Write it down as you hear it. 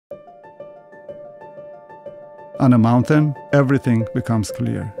on a mountain, everything becomes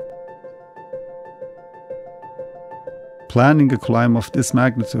clear. Planning a climb of this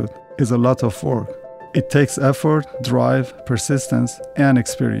magnitude is a lot of work. It takes effort, drive, persistence, and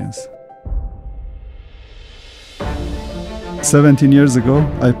experience. 17 years ago,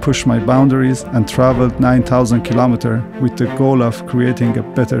 I pushed my boundaries and traveled 9,000 kilometers with the goal of creating a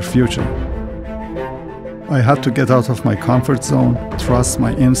better future. I had to get out of my comfort zone, trust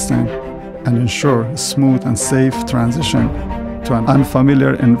my instinct, and ensure a smooth and safe transition to an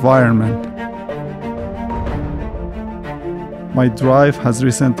unfamiliar environment. My drive has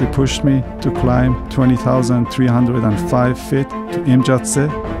recently pushed me to climb 20,305 feet to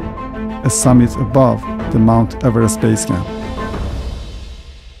Imjatse, a summit above the Mount Everest base camp.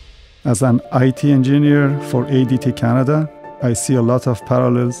 As an IT engineer for ADT Canada, I see a lot of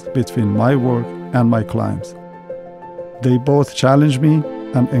parallels between my work and my climbs. They both challenge me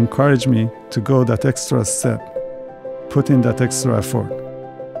and encourage me to go that extra step, put in that extra effort.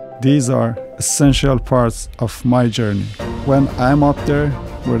 These are essential parts of my journey. When I'm up there,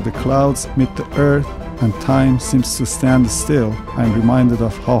 where the clouds meet the earth and time seems to stand still, I'm reminded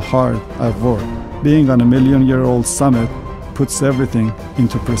of how hard I've worked. Being on a million-year-old summit puts everything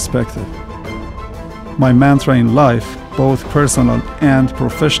into perspective. My mantra in life, both personal and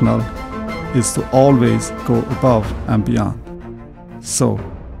professional, is to always go above and beyond. So,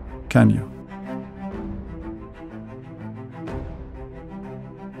 can you?